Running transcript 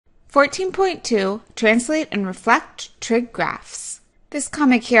14.2, Translate and Reflect Trig Graphs. This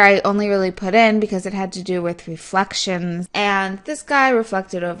comic here I only really put in because it had to do with reflections, and this guy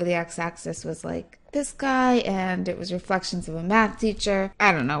reflected over the x-axis was like this guy, and it was reflections of a math teacher.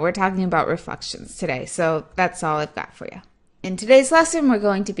 I don't know, we're talking about reflections today, so that's all I've got for you. In today's lesson, we're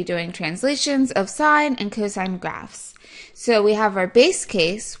going to be doing translations of sine and cosine graphs. So we have our base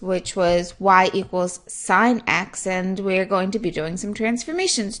case, which was y equals sine x, and we're going to be doing some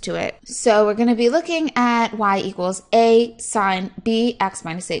transformations to it. So we're going to be looking at y equals a sine b x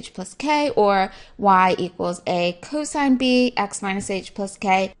minus h plus k, or y equals a cosine b x minus h plus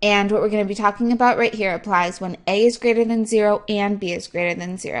k. And what we're going to be talking about right here applies when a is greater than 0 and b is greater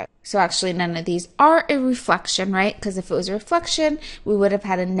than 0. So actually none of these are a reflection, right? Because if it was a reflection, we would have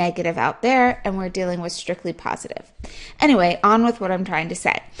had a negative out there, and we're dealing with strictly positive. Anyway, on with what I'm trying to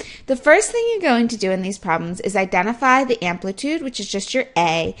say. The first thing you're going to do in these problems is identify the amplitude, which is just your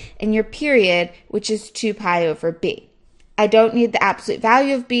a, and your period, which is 2 pi over b. I don't need the absolute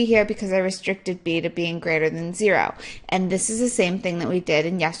value of b here because I restricted b to being greater than 0. And this is the same thing that we did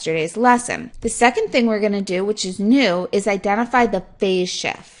in yesterday's lesson. The second thing we're going to do, which is new, is identify the phase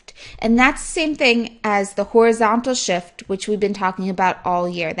shift. And that's the same thing as the horizontal shift, which we've been talking about all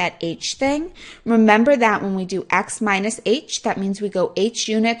year, that h thing. Remember that when we do x minus h, that means we go h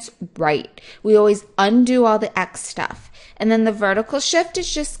units right. We always undo all the x stuff. And then the vertical shift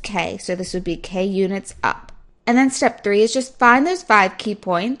is just k, so this would be k units up. And then step 3 is just find those 5 key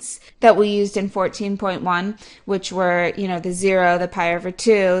points that we used in 14.1, which were, the 0, the pi over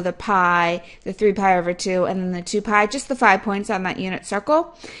 2, the pi, the 3 pi over 2, and then the 2 pi, just the 5 points on that unit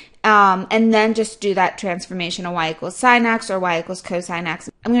circle. And then just do that transformation of y equals sine x or y equals cosine x.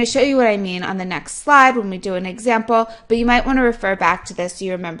 I'm going to show you what I mean on the next slide when we do an example, but you might want to refer back to this so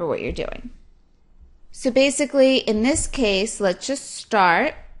you remember what you're doing. So basically, in this case, let's just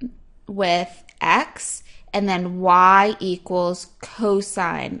start with x, and then y equals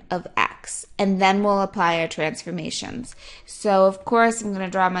cosine of x, and then we'll apply our transformations. So of course, I'm going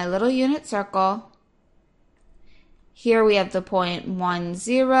to draw my little unit circle. Here we have the point 1,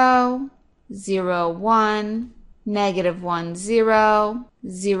 0, 0, 1, negative 1, 0,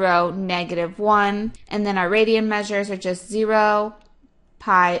 0, negative 1, and then our radian measures are just 0,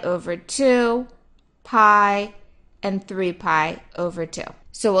 pi over 2, pi, and 3 pi over 2.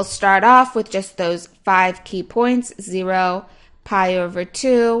 So we'll start off with just those 5 key points, 0, pi over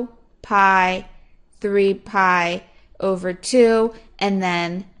 2, pi, 3 pi over 2, and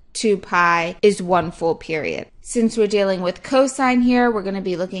then 2 pi is 1 full period. Since we're dealing with cosine here, we're going to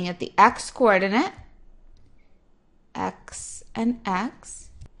be looking at the x-coordinate, x and x.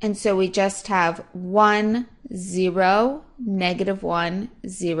 And so we just have 1, 0, negative 1,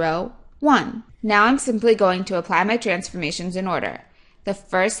 0, 1. Now I'm simply going to apply my transformations in order. The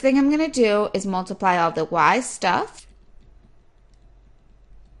first thing I'm going to do is multiply all the y stuff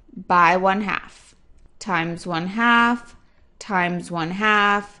by 1/2 times 1/2 times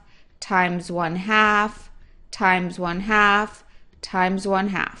 1/2 times 1/2 times 1/2 times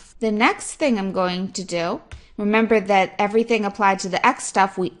 1/2. The next thing I'm going to do, remember that everything applied to the x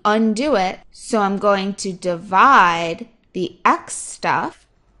stuff, we undo it, so I'm going to divide the x stuff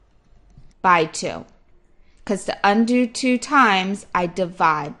by 2. Because to undo 2 times, I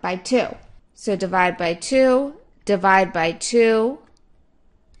divide by 2. So divide by 2, divide by 2,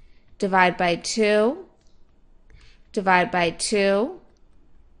 divide by 2, divide by 2,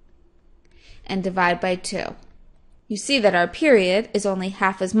 and divide by 2. You see that our period is only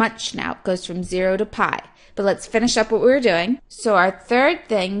half as much now. It goes from 0 to pi. But let's finish up what we were doing. So our third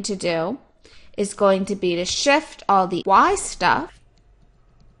thing to do is going to be to shift all the y stuff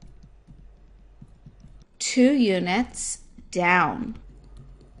 2 units down.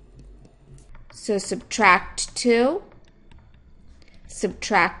 So subtract 2,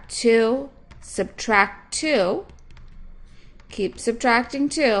 subtract 2, subtract 2, keep subtracting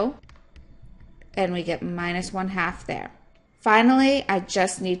 2, and we get minus 1/2 there. Finally, I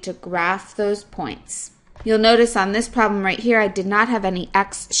just need to graph those points. You'll notice on this problem right here, I did not have any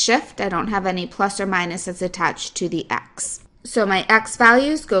x shift. I don't have any plus or minus that's attached to the x. So my x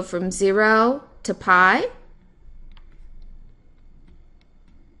values go from 0 to pi.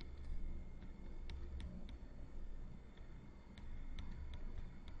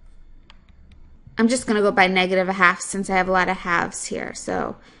 I'm just going to go by negative 1/2 since I have a lot of halves here.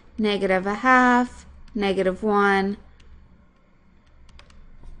 So negative 1/2, negative 1,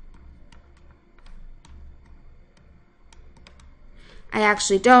 I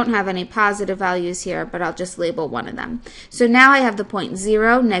actually don't have any positive values here, but I'll just label one of them. So now I have the point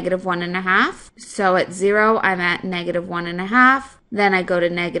 0, negative 1.5. So at 0, I'm at negative 1.5. Then I go to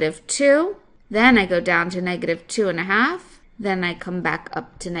negative 2. Then I go down to negative 2.5. Then I come back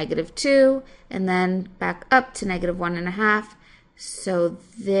up to negative 2. And then back up to negative 1.5. So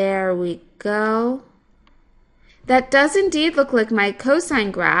there we go. That does indeed look like my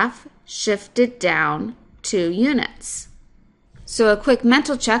cosine graph shifted down 2 units. So a quick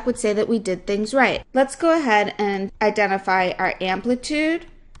mental check would say that we did things right. Let's go ahead and identify our amplitude,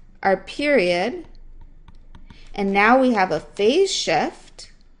 our period, and now we have a phase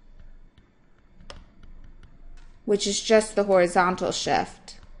shift, which is just the horizontal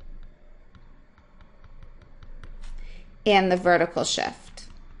shift, and the vertical shift.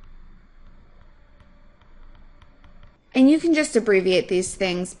 And you can just abbreviate these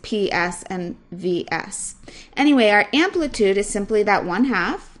things PS and VS. Anyway, our amplitude is simply that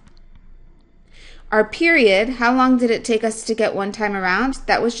 1/2. Our period, how long did it take us to get one time around?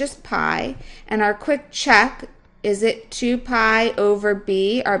 That was just pi. And our quick check, is it 2 pi over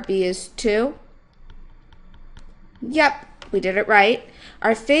b? Our b is 2. Yep, we did it right.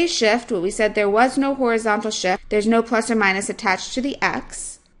 Our phase shift, well, we said there was no horizontal shift. There's no plus or minus attached to the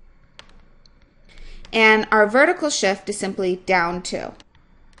x. And our vertical shift is simply down 2.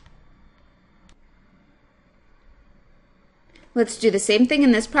 Let's do the same thing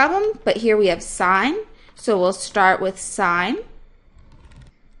in this problem, but here we have sine. So we'll start with sine.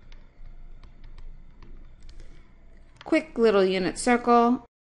 Quick little unit circle.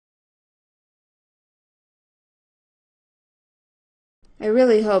 I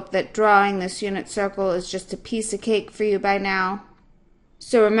really hope that drawing this unit circle is just a piece of cake for you by now.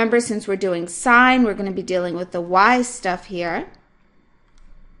 So remember, since we're doing sine, we're going to be dealing with the y stuff here.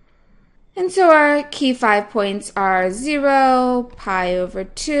 And so our key 5 points are 0, pi over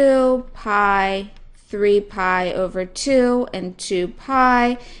 2, pi, 3 pi over 2, and 2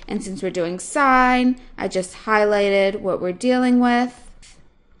 pi. And since we're doing sine, I just highlighted what we're dealing with.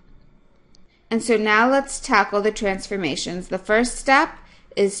 And so now let's tackle the transformations. The first step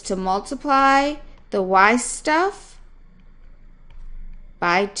is to multiply the y stuff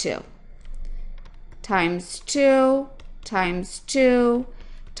by 2. Times 2, times 2,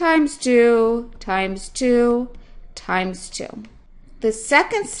 times 2, times 2, times 2. The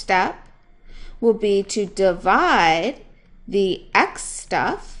second step will be to divide the x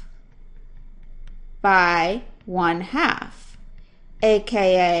stuff by 1/2,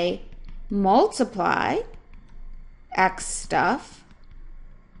 aka multiply x stuff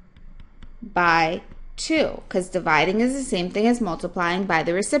by 2, because dividing is the same thing as multiplying by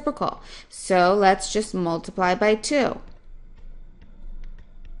the reciprocal. So let's just multiply by 2.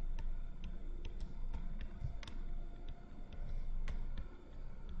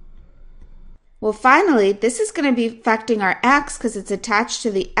 Well, finally, this is going to be affecting our x because it's attached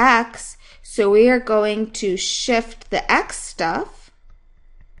to the x. So we are going to shift the x stuff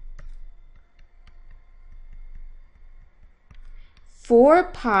 4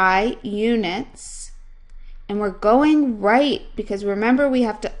 pi units. And we're going right because remember we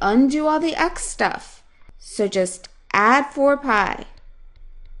have to undo all the x stuff. So just add 4 pi.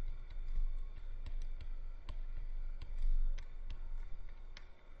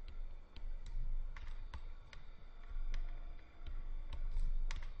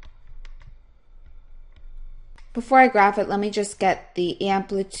 Before I graph it, let me just get the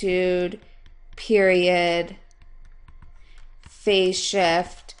amplitude, period, phase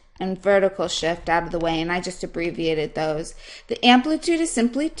shift, and vertical shift out of the way, and I just abbreviated those. The amplitude is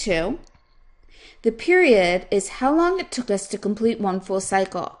simply 2. The period is how long it took us to complete one full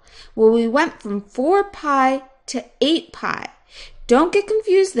cycle. Well, we went from 4 pi to 8 pi. Don't get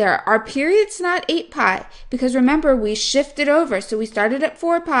confused there. Our period's not 8 pi because remember we shifted over. So we started at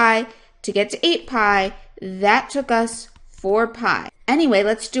 4 pi to get to 8 pi. That took us 4 pi. Anyway,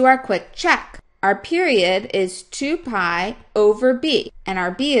 let's do our quick check. Our period is 2 pi over b, and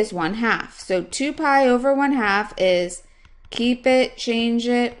our b is 1/2. So 2 pi over 1/2 is keep it, change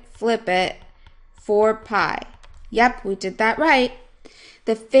it, flip it, 4 pi. Yep, we did that right.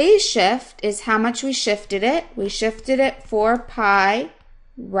 The phase shift is how much we shifted it. We shifted it 4 pi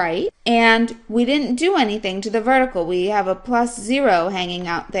right, and we didn't do anything to the vertical. We have a +0 hanging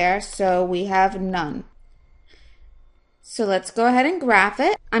out there, so we have none. So let's go ahead and graph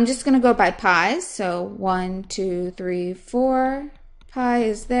it. I'm just going to go by pi's. So 1, 2, 3, 4. Pi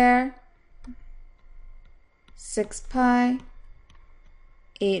is there. 6 pi.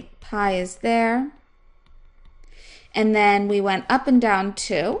 8 pi is there. And then we went up and down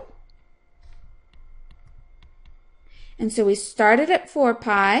 2. And so we started at 4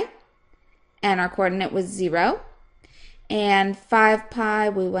 pi, and our coordinate was 0. And 5 pi,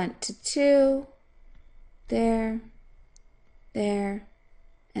 we went to 2, there, there,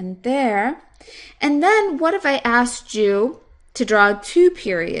 and there. And then what if I asked you to draw 2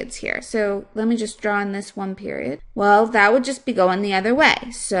 periods here? So let me just draw in this 1 period. Well, that would just be going the other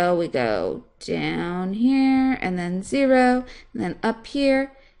way. So we go down here, and then 0, and then up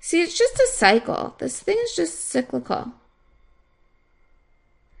here. See, it's just a cycle. This thing is just cyclical.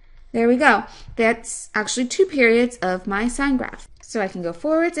 There we go. That's actually 2 periods of my sine graph. So I can go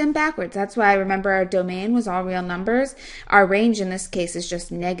forwards and backwards. That's why I remember our domain was all real numbers. Our range in this case is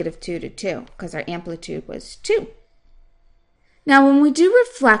just -2 to 2 because our amplitude was 2. Now when we do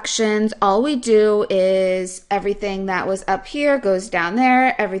reflections, all we do is everything that was up here goes down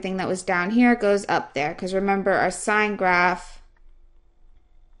there. Everything that was down here goes up there. Because remember, our sine graph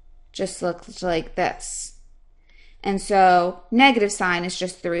just looks like this. And so negative sign is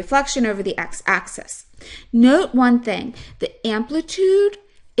just the reflection over the x-axis. Note one thing, the amplitude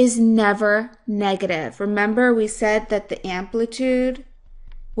is never negative. Remember we said that the amplitude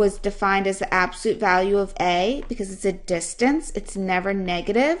was defined as the absolute value of A because it's a distance. It's never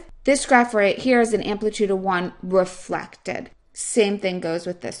negative. This graph right here is an amplitude of 1 reflected. Same thing goes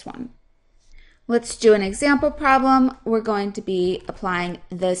with this one. Let's do an example problem. We're going to be applying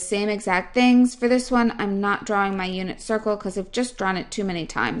the same exact things. For this one, I'm not drawing my unit circle because I've just drawn it too many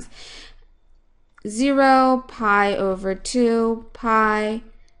times. 0, pi over 2, pi,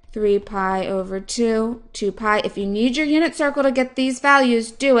 3 pi over 2, 2 pi. If you need your unit circle to get these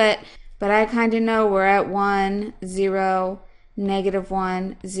values, do it. But I kind of know we're at 1, 0,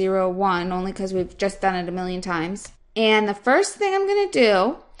 -1, 0, 1, only because we've just done it a million times. And the first thing I'm going to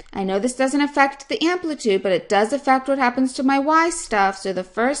do, I know this doesn't affect the amplitude, but it does affect what happens to my y stuff. So the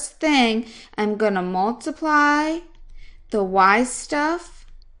first thing, I'm going to multiply the y stuff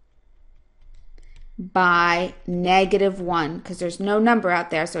by -1, because there's no number out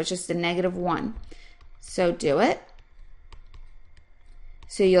there, so it's just a -1. So do it.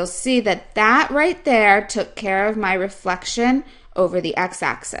 So you'll see that that right there took care of my reflection over the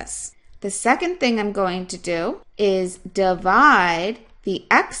x-axis. The second thing I'm going to do is divide the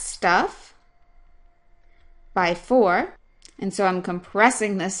x stuff by 4. And so I'm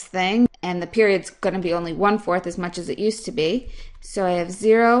compressing this thing, and the period's going to be only 1/4 as much as it used to be. So I have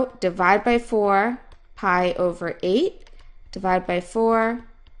 0 divide by 4, pi over 8, divide by 4,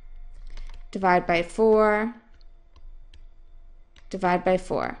 divide by 4, divide by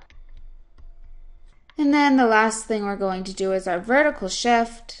 4. And then the last thing we're going to do is our vertical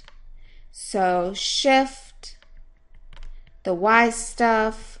shift. So shift the y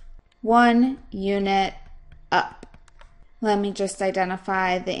stuff 1 unit up. Let me just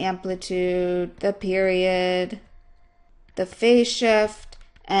identify the amplitude, the period, the phase shift,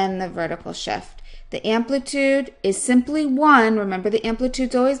 and the vertical shift. The amplitude is simply 1. Remember, the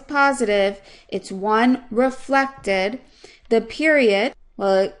amplitude's always positive. It's 1 reflected. The period,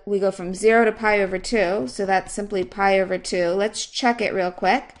 well, we go from 0 to pi over 2, so that's simply pi over 2. Let's check it real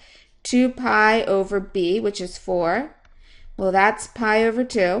quick. 2 pi over b, which is 4. Well, that's pi over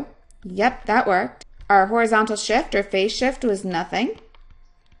 2. Yep, that worked. Our horizontal shift or phase shift was nothing.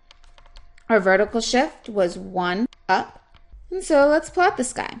 Our vertical shift was 1 up. And so let's plot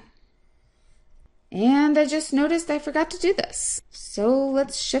this guy. And I just noticed I forgot to do this. So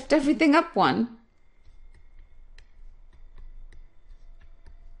let's shift everything up 1.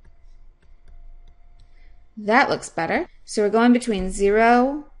 That looks better. So we're going between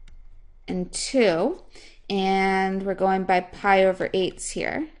 0 and 2, and we're going by pi over 8s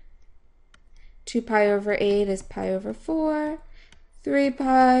here. 2 pi over 8 is pi over 4, 3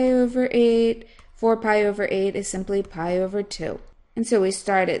 pi over 8, 4 pi over 8 is simply pi over 2. And so we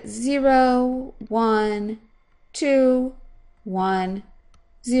start at 0, 1, 2, 1,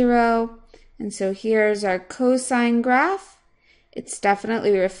 0. And so here's our cosine graph. It's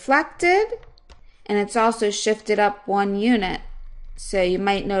definitely reflected, and it's also shifted up 1 unit. So you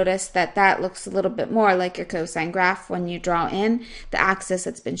might notice that that looks a little bit more like your cosine graph when you draw in the axis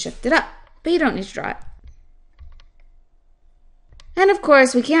that's been shifted up. But you don't need to draw it. And of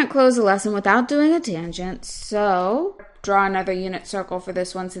course, we can't close a lesson without doing a tangent. So draw another unit circle for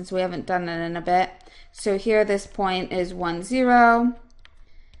this one since we haven't done it in a bit. So here this point is 1, 0,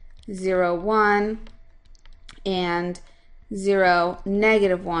 0, 1, and 0,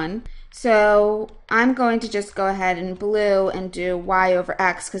 -1. So I'm going to just go ahead in blue and do y over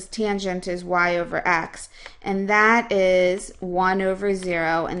x because tangent is y over x. And that is 1 over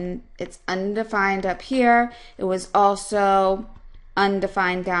 0. And it's undefined up here. It was also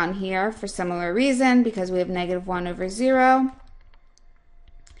undefined down here for similar reason because we have negative 1 over 0.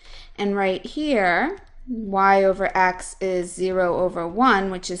 And right here, y over x is 0 over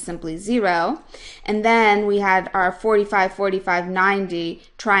 1, which is simply 0. And then we had our 45, 45, 90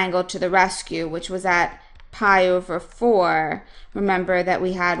 triangle to the rescue, which was at pi over 4. Remember that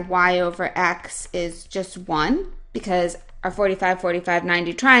we had y over x is just 1 because our 45, 45,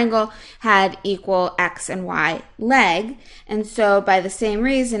 90 triangle had equal x and y leg. And so by the same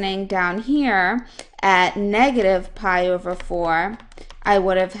reasoning down here at negative pi over 4, I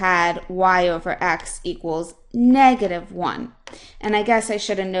would have had y over x equals negative 1. And I guess I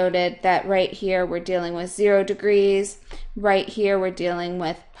should have noted that right here we're dealing with 0 degrees. Right here we're dealing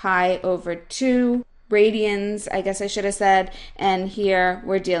with pi over 2 radians, I guess I should have said. And here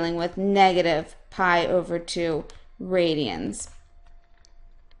we're dealing with negative pi over 2 radians.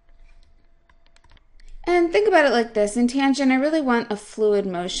 And think about it like this. In tangent, I really want a fluid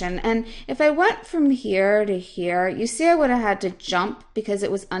motion. And if I went from here to here, you see I would have had to jump because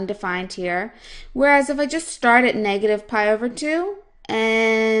it was undefined here. Whereas if I just start at negative pi over 2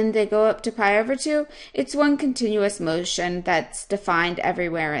 and they go up to pi over 2, it's one continuous motion that's defined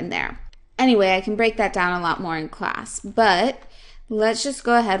everywhere in there. Anyway, I can break that down a lot more in class. But let's just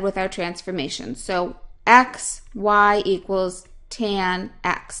go ahead with our transformation. So x, y equals tan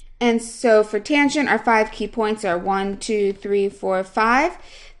x. And so for tangent, our 5 key points are 1, 2, 3, 4, 5,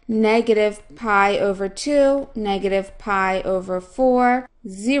 negative pi over 2, negative pi over 4,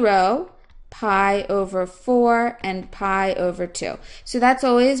 0, pi over 4, and pi over 2. So that's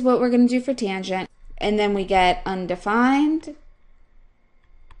always what we're going to do for tangent. And then we get undefined.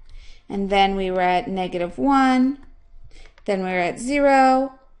 And then we were at negative 1. Then we were at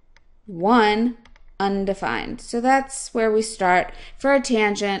 0, 1, undefined. So that's where we start for a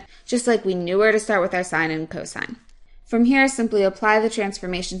tangent, just like we knew where to start with our sine and cosine. From here, simply apply the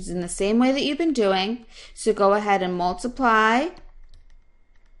transformations in the same way that you've been doing. So go ahead and multiply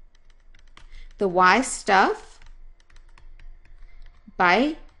the y stuff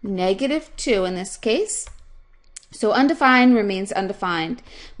by negative 2 in this case. So undefined remains undefined.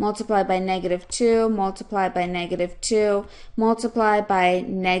 Multiply by negative 2, multiply by negative 2, multiply by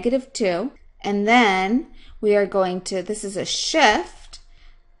negative 2. And then we are going to, this is a shift,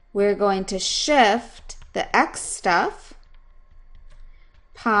 we're going to shift the x stuff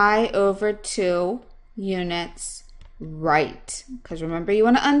pi over 2 units right. Because remember, you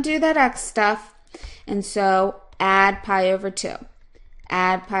want to undo that x stuff. And so add pi over 2.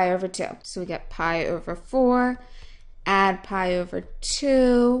 Add pi over 2. So we get pi over 4, add pi over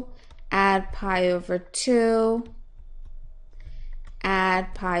 2, add pi over 2,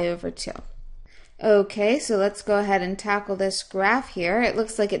 add pi over 2. Okay, so let's go ahead and tackle this graph here. It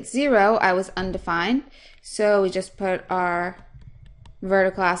looks like it's 0. I was undefined. So we just put our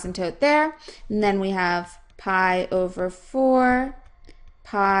vertical asymptote there. And then we have pi over 4,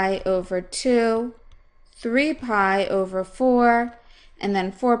 pi over 2, 3 pi over 4, and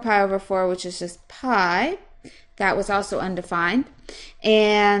then 4 pi over 4, which is just pi. That was also undefined.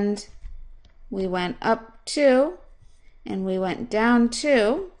 And we went up 2, and we went down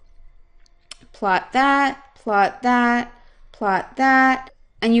 2. Plot that, plot that, plot that.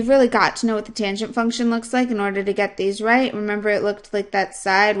 And you've really got to know what the tangent function looks like in order to get these right. Remember, it looked like that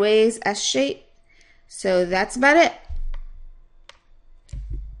sideways S shape. So that's about it.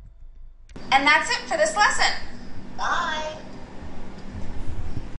 And that's it for this lesson. Bye.